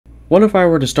What if I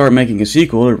were to start making a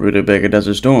sequel to Rutabaga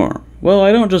Desert Storm? Well,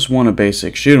 I don't just want a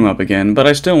basic shoot 'em up again, but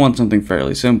I still want something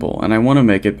fairly simple, and I want to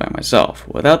make it by myself,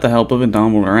 without the help of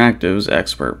Indomitable Interactive's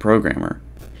expert programmer.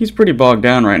 He's pretty bogged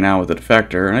down right now with the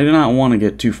defector, and I do not want to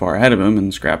get too far ahead of him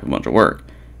and scrap a bunch of work.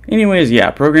 Anyways,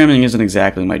 yeah, programming isn't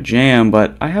exactly my jam,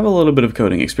 but I have a little bit of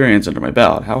coding experience under my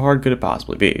belt. How hard could it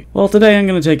possibly be? Well, today I'm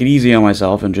going to take it easy on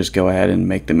myself and just go ahead and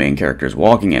make the main character's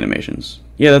walking animations.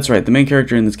 Yeah, that's right, the main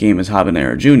character in this game is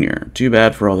Habanero Jr. Too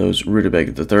bad for all those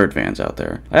Rutabaga the Third fans out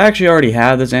there. I actually already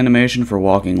have this animation for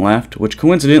walking left, which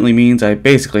coincidentally means I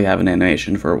basically have an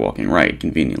animation for walking right,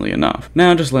 conveniently enough.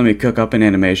 Now just let me cook up an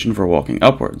animation for walking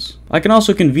upwards. I can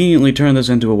also conveniently turn this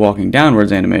into a walking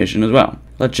downwards animation as well.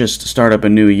 Let's just start up a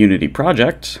new Unity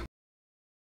project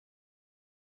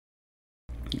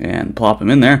and plop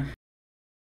him in there.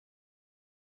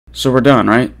 So we're done,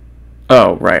 right?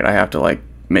 Oh, right, I have to,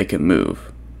 make him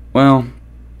move. Well,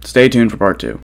 stay tuned for part 2.